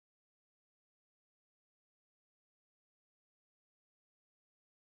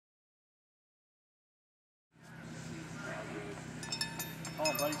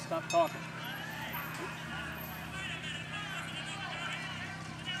Everybody stop talking.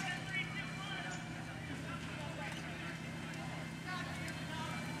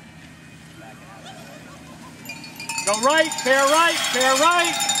 Go right, fair right, fair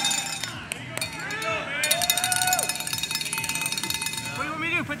right. What do you want me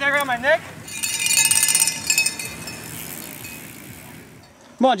to do? Put that around my neck?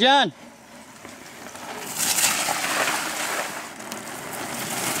 Come on, John.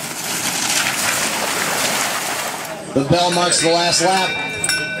 The bell marks the last lap.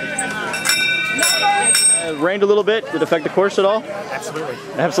 It rained a little bit. Did it affect the course at all? Absolutely.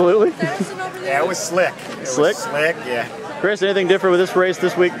 Absolutely? Yeah, it was slick. Slick? Slick, yeah. Chris, anything different with this race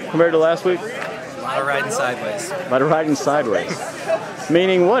this week compared to last week? A lot of riding sideways. A lot of riding sideways.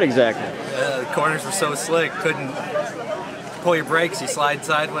 Meaning what exactly? The corners were so slick, couldn't pull your brakes. You slide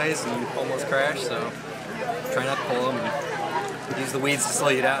sideways and you almost crash, so try not to pull them and use the weeds to slow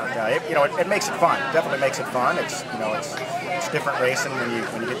you down. Yeah, it makes it fun. Definitely makes it fun. It's it's different racing when you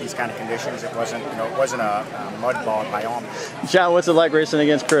get these kind of conditions. It wasn't a mud bog by all means. John, what's it like racing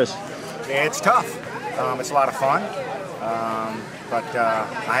against Chris? It's tough. It's a lot of fun. But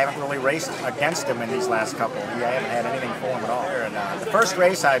I haven't really raced against him in these last couple. I haven't had anything for him at all. And, the first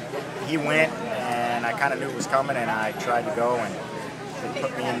race, he went, and I kind of knew it was coming, and I tried to go, and it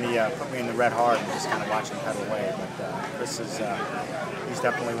put me in the red hard, and just kind of watched him pedal away. But Chris is he's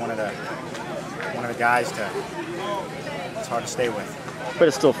definitely one of the guys it's hard to stay with. But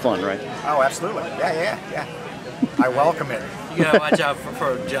it's still fun, right? Oh, absolutely. Yeah. I welcome it. You gotta watch out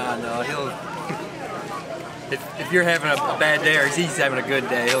for John, though. If you're having a bad day or he's having a good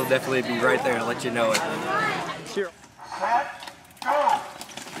day, he'll definitely be right there to let you know it. Sure. Set, go!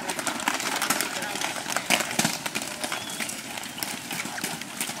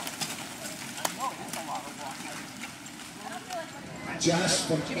 Josh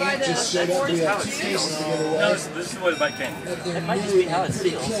from Ant just showed up. We have 2 cases to get away. No, this is what the bike came. It might just be how it's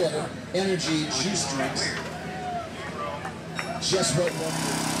killer energy juice drinks. Just what one.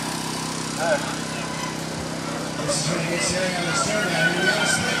 This is when we're sitting on the stern now. We got a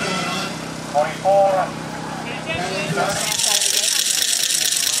split going on. 24.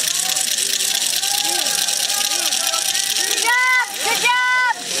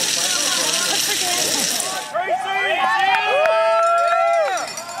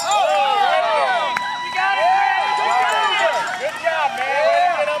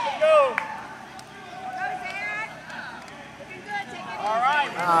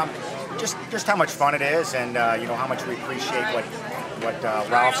 Just how much fun it is, and how much we appreciate what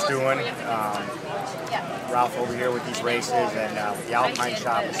Ralph's doing. Ralph over here with these races, and what the Alpine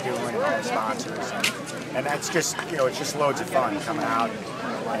shop is doing, and all the sponsors, and that's just it's just loads of fun coming out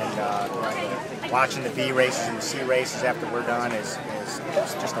and watching the B races and the C races after we're done is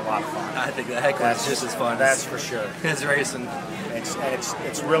just a lot of fun. I think the heckling is just as fun. That's for sure. It's racing.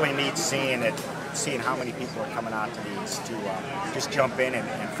 It's really neat seeing how many people are coming out to these to just jump in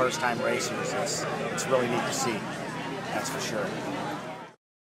and first-time racers. It's really neat to see. That's for sure.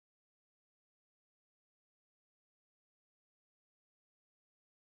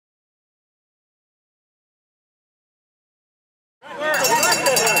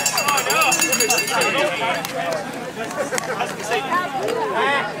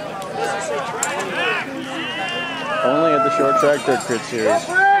 Only at the Short Track Dirt Crit Series.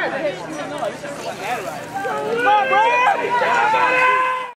 Come on, Brad!